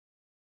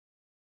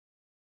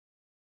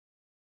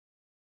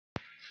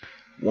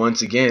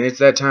Once again, it's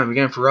that time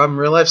again for Rob in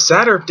Real Life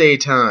Sat-derp-day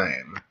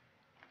time.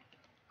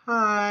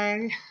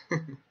 Hi.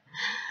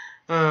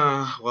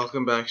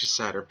 Welcome back to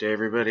Sat-derp-day,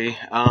 everybody.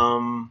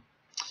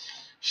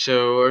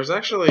 So there's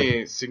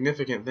actually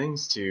significant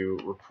things to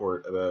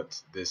report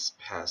about this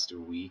past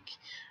week.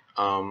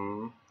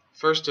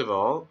 First of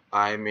all,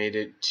 I made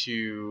it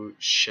to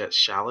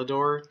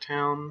Shalador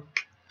town.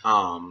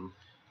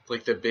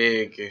 Like the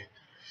big,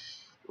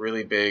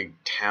 really big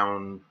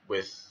town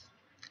with.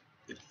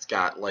 It's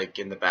got, like,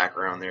 in the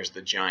background, there's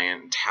the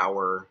giant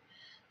tower,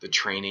 the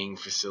training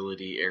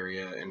facility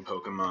area in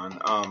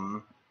Pokemon.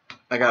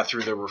 I got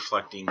through the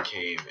reflecting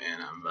cave,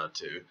 and I'm about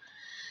to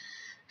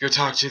go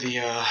talk to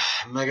the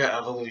Mega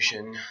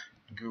Evolution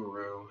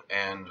guru,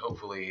 and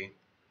hopefully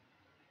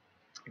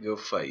go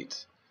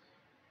fight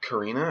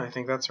Karina, I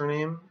think that's her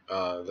name,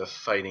 the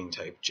fighting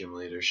type gym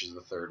leader. She's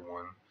the third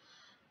one.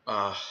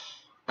 I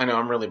know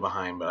I'm really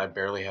behind, but I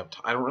barely have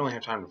I don't really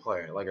have time to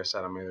play. Like I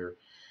said, I'm either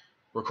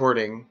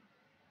recording,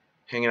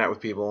 hanging out with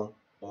people,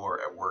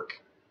 or at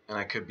work, and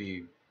I could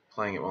be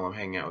playing it while I'm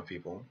hanging out with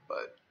people,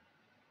 but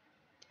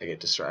I get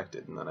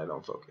distracted and then I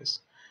don't focus.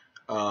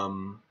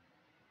 So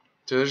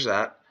there's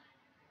that,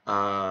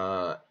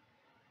 and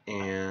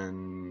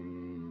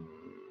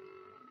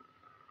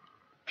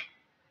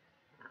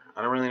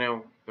I don't really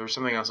know. There was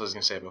something else I was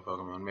gonna say about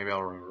Pokemon. Maybe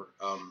I'll remember.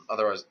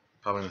 Otherwise,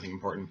 probably nothing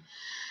important.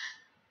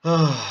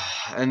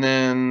 And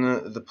then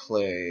the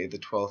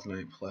 12th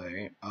night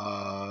play,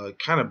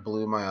 kind of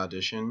blew my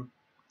audition,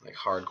 like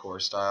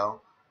hardcore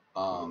style.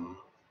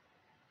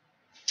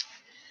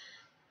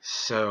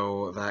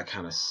 So that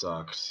kind of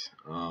sucked.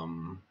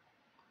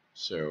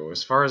 So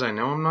as far as I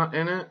know, I'm not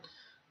in it.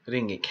 I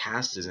didn't get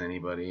cast as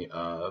anybody,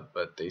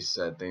 but they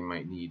said they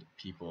might need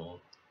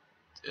people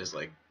as,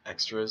 like,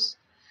 extras.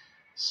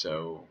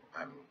 So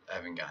I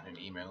haven't gotten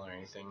an email or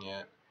anything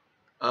yet.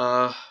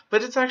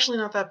 But it's actually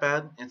not that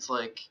bad. It's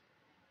like,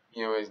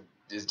 it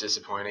is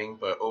disappointing,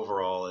 but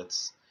overall,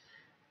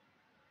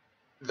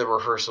 the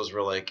rehearsals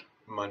were like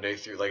Monday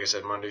through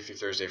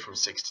Thursday from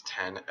 6 to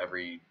 10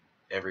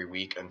 every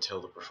week until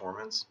the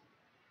performance,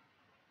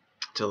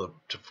 till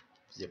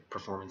the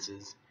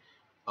performances,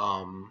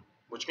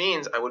 which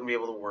means I wouldn't be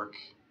able to work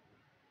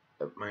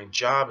at my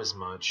job as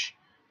much.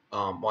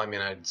 Well, I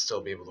mean, I'd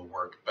still be able to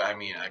work, but I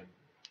mean,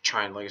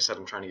 like I said,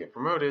 I'm trying to get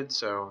promoted,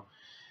 so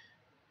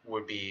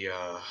would be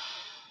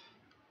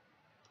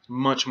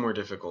much more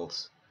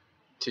difficult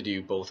to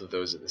do both of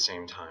those at the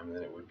same time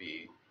than it would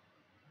be,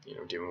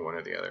 doing one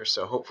or the other.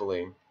 So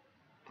hopefully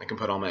I can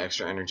put all my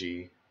extra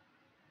energy,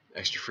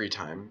 extra free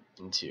time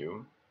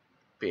into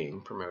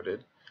being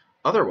promoted.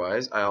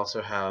 Otherwise, I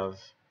also have,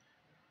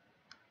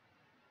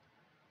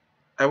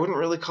 I wouldn't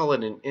really call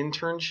it an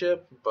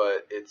internship,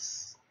 but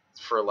it's,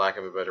 for lack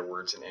of a better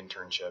word, it's an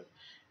internship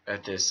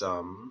at this,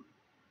 I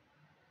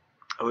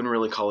wouldn't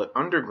really call it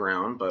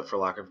underground, but for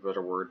lack of a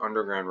better word,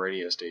 underground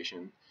radio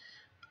station.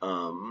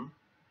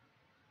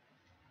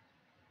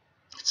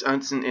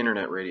 It's an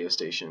internet radio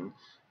station.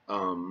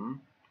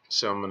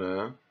 So I'm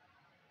gonna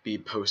be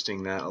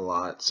posting that a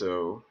lot.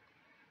 So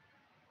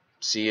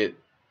see it,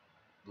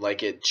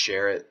 like it,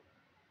 share it,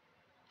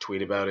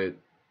 tweet about it,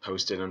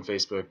 post it on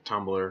Facebook,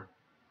 Tumblr.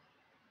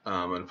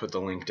 I'm gonna put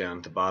the link down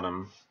at the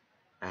bottom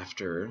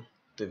after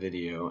the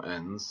video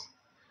ends.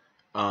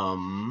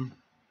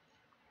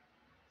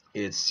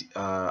 It's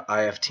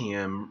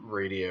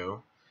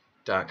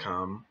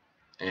iftmradio.com,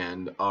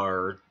 and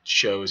our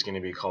show is going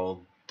to be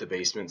called The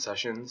Basement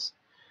Sessions,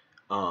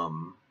 but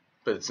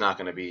it's not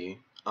going to be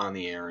on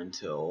the air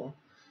until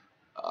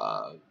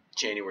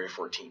January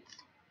 14th,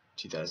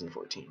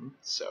 2014.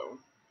 So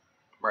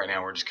right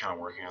now we're just kind of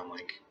working on,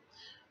 like,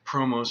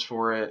 promos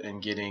for it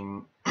and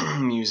getting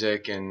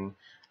music, and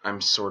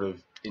I'm sort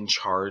of in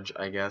charge,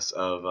 I guess,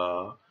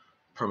 of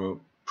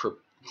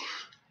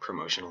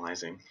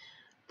promotionalizing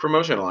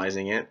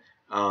it.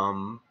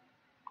 So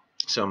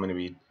I'm going to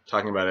be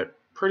talking about it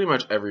pretty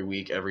much every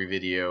week, every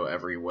video,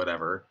 every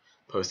whatever,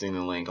 posting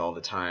the link all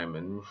the time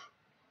and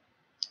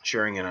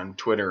sharing it on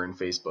Twitter and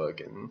Facebook.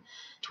 And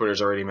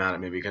Twitter's already mad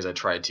at me because I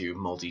tried to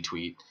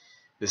multi-tweet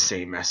the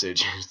same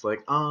message. It's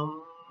like,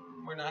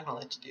 we're not going to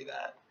let you do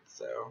that.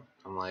 So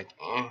I'm like,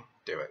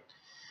 do it.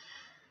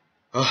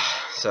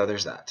 So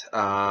there's that.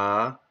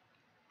 So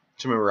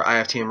remember,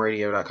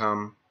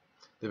 iftmradio.com,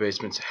 the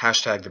basement,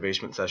 hashtag the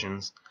basement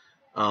sessions.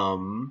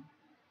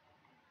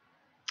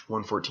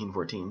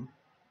 11414.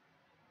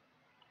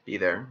 Be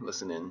there,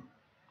 listen in.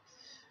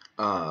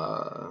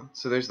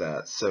 So there's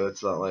that. So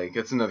it's not like,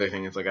 it's another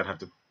thing. It's like I'd have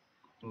to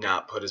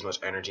not put as much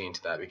energy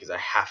into that because I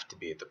have to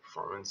be at the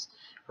performance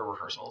or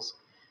rehearsals.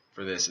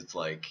 For this, it's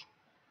like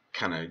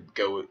kind of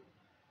go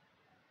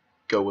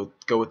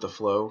with the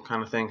flow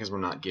kind of thing because we're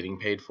not getting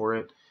paid for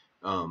it.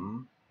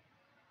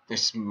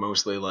 It's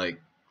mostly like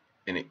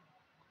an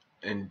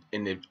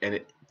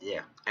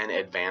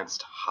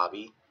advanced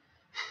hobby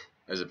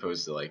as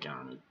opposed to, like, I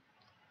don't know,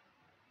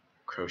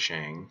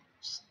 crocheting.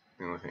 Just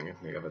the only thing I can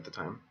think of at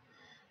the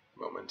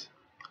moment.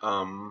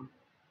 So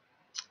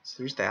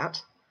there's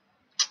that.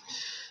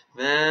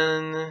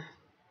 Then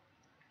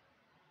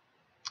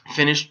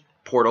finished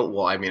Portal.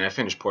 Well, I mean, I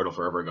finished Portal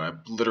forever ago. I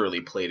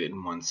literally played it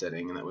in one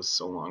sitting, and that was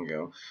so long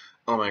ago.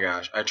 Oh my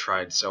gosh, I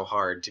tried so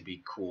hard to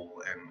be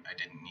cool, and I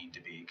didn't need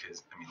to be,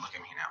 because, I mean, look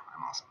at me now.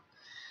 I'm awesome.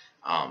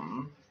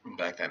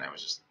 Back then I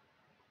was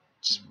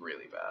just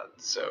really bad.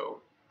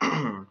 So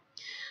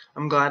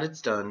I'm glad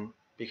it's done,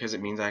 because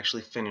it means I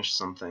actually finished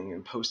something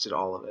and posted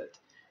all of it,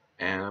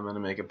 and I'm gonna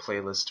make a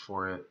playlist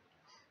for it.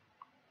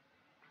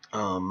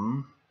 Yeah,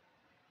 I'm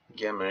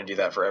gonna do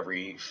that for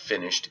every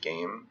finished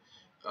game.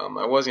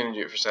 I was gonna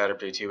do it for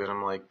Sat-derp-day too, but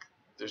I'm like,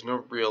 there's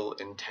no real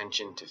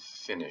intention to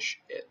finish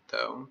it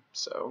though,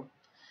 so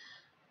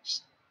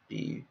just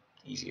be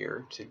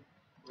easier to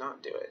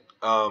not do it.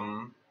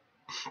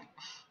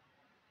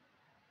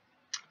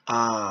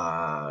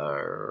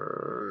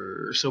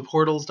 So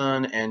Portal's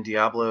done, and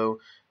Diablo,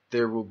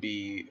 there will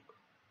be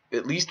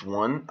at least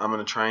one. I'm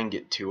gonna try and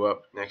get 2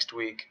 up next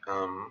week.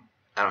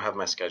 I don't have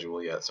my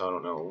schedule yet, so I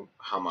don't know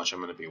how much I'm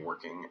gonna be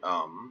working.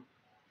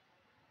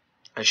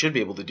 I should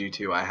be able to do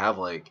 2. I have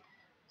like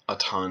a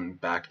ton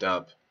backed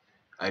up.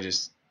 I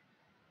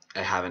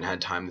haven't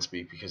had time this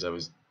week because I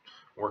was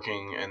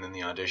working, and then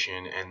the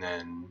audition, and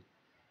then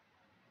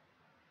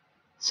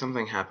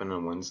something happened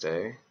on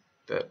Wednesday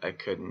that I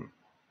couldn't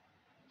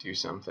do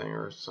something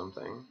or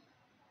something.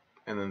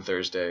 And then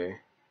Thursday.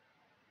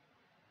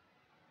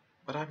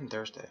 What happened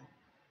Thursday?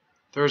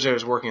 Thursday I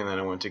was working, and then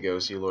I went to go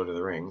see Lord of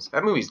the Rings.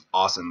 That movie's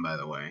awesome, by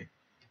the way.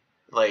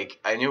 Like,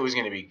 I knew it was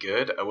going to be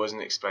good. I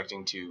wasn't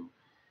expecting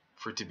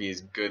for it to be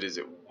as good as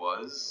it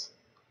was.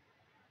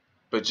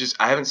 But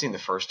I haven't seen the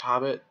first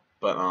Hobbit,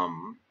 but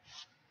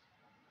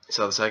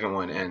saw the second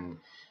one, and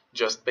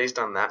just based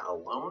on that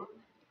alone,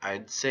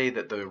 I'd say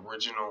that the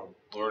original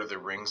Lord of the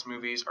Rings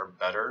movies are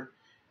better,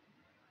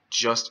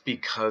 just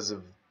because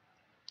of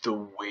the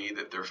way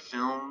that they're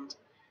filmed,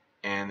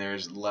 and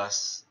there's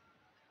less.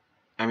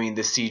 I mean,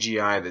 the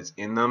CGI that's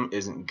in them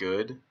isn't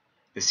good.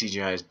 The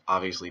CGI is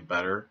obviously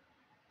better,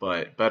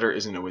 but better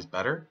isn't always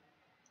better.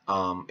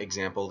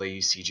 Example, they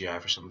use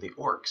CGI for some of the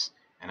orcs,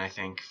 and I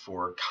think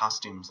for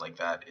costumes like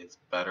that, it's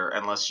better,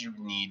 unless you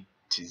need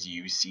to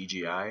use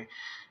CGI.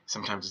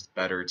 Sometimes it's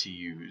better to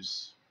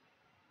use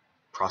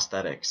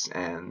prosthetics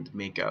and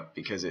makeup,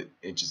 because it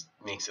just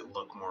makes it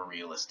look more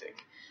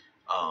realistic.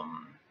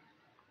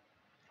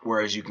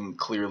 Whereas you can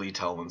clearly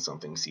tell when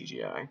something's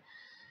CGI.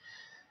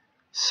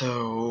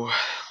 So,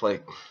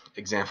 like,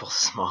 example,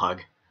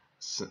 Smaug.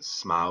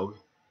 Schmaug?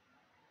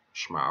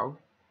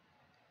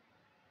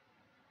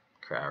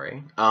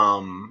 Crowry.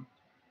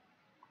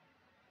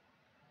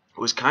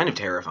 Was kind of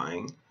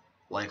terrifying.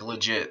 Like,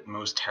 legit,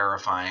 most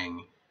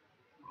terrifying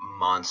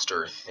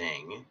monster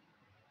thing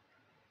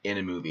in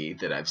a movie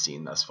that I've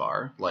seen thus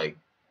far. Like,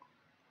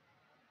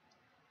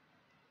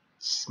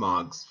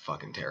 Smaug's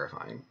fucking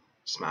terrifying.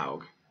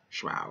 Schmaug,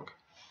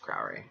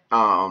 Crowry.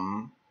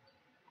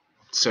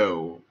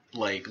 So,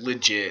 like,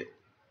 legit,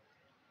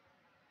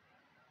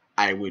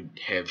 I would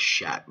have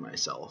shat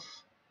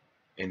myself,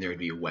 and there would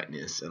be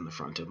wetness in the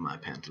front of my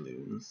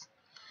pantaloons.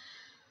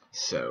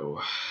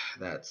 So,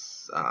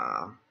 that's,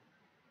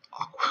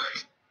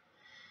 awkward.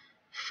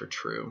 For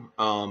true.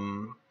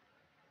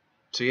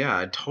 So yeah,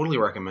 I'd totally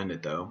recommend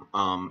it though.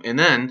 And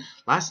then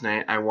last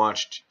night I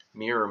watched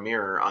Mirror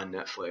Mirror on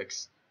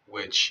Netflix,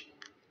 which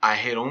I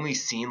had only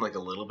seen like a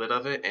little bit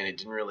of it, and it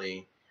didn't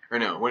really, or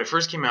no, when it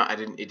first came out,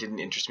 it didn't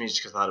interest me,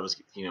 just because I thought it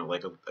was,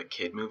 like a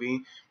kid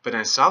movie. But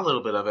I saw a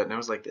little bit of it, and I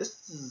was like,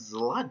 this is a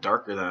lot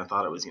darker than I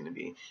thought it was going to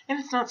be. And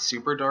it's not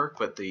super dark,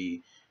 but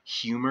the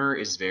humor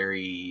is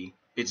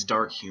it's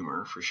dark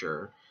humor for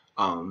sure.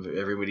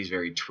 Everybody's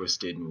very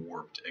twisted and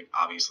warped,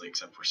 obviously,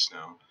 except for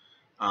Snow.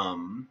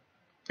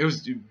 It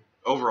was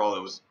overall,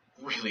 it was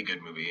a really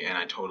good movie, and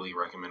I totally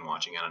recommend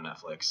watching it on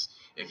Netflix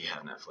if you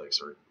have Netflix,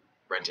 or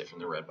rent it from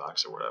the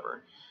Redbox or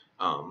whatever.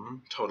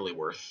 Totally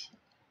worth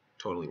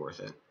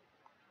it.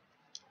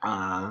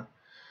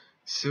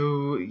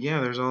 So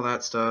yeah, there's all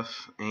that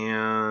stuff,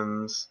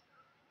 and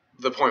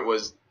the point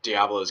was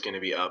Diablo is going to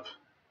be up.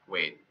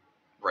 Wait,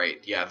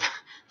 right? Yeah. The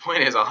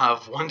point is, I'll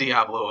have 1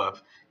 Diablo up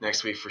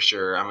next week for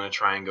sure. I'm going to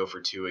try and go for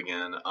 2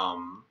 again.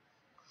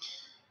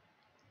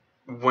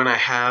 When I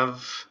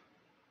have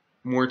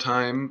more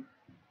time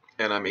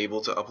and I'm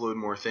able to upload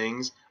more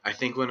things, I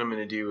think what I'm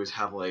going to do is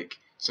have like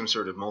some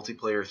sort of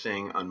multiplayer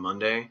thing on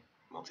Monday.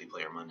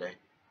 Multiplayer Monday.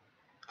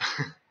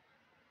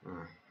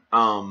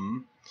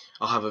 I'll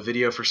have a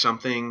video for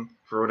something,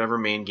 for whatever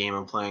main game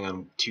I'm playing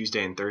on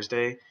Tuesday and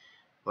Thursday,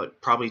 but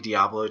probably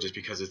Diablo, just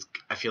because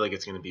I feel like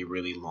it's going to be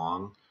really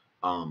long.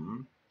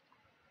 On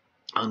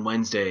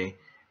Wednesday,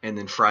 and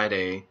then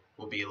Friday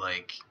will be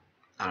like,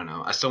 I don't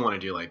know, I still want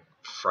to do like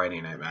Friday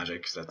Night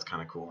Magic, because that's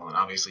kind of cool, and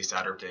obviously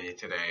Sat-derp-day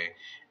today,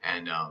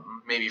 and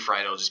maybe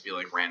Friday will just be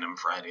like random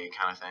Friday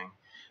kind of thing,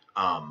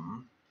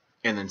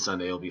 and then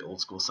Sunday will be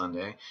old school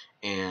Sunday.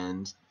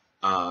 And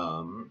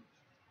by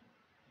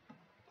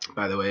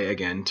the way,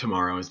 again,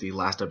 tomorrow is the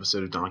last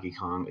episode of Donkey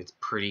Kong. It's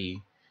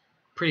pretty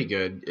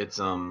good. It's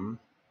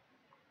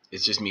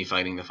just me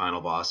fighting the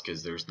final boss,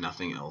 because there's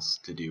nothing else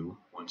to do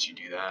once you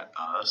do that.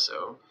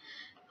 So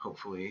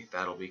hopefully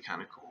that'll be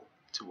kind of cool.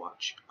 to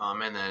watch.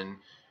 And then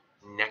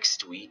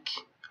next week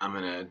I'm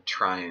gonna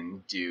try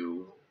and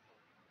do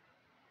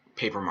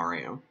Paper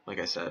Mario, like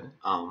I said.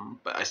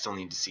 But I still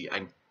need to see.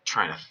 I'm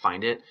trying to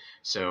find it,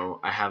 so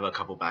I have a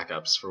couple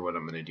backups for what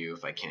I'm gonna do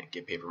if I can't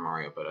get Paper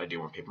Mario. But I do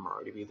want Paper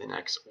Mario to be the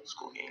next old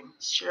school game.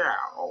 So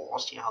I'll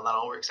see how that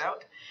all works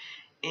out.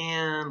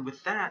 And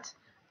with that,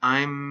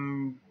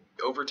 I'm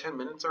over 10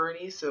 minutes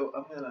already, so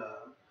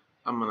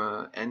I'm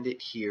gonna end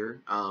it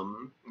here.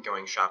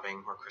 Going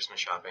shopping or Christmas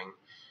shopping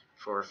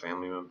for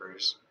family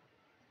members.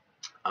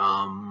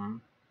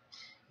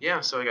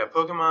 Yeah, so I got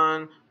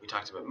Pokemon, we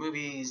talked about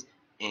movies,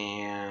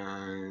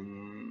 and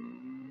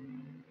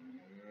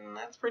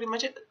that's pretty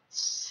much it.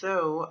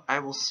 So I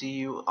will see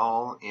you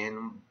all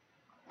in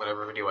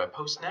whatever video I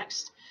post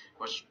next,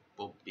 which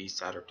will be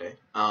Sat-derp-day.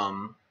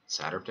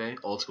 Sat-derp-day,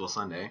 Old School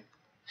Sunday.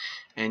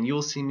 And you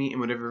will see me in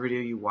whatever video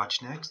you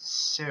watch next.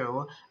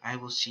 So I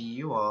will see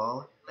you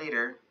all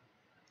later.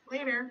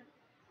 Later.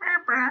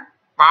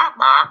 Bye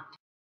bye.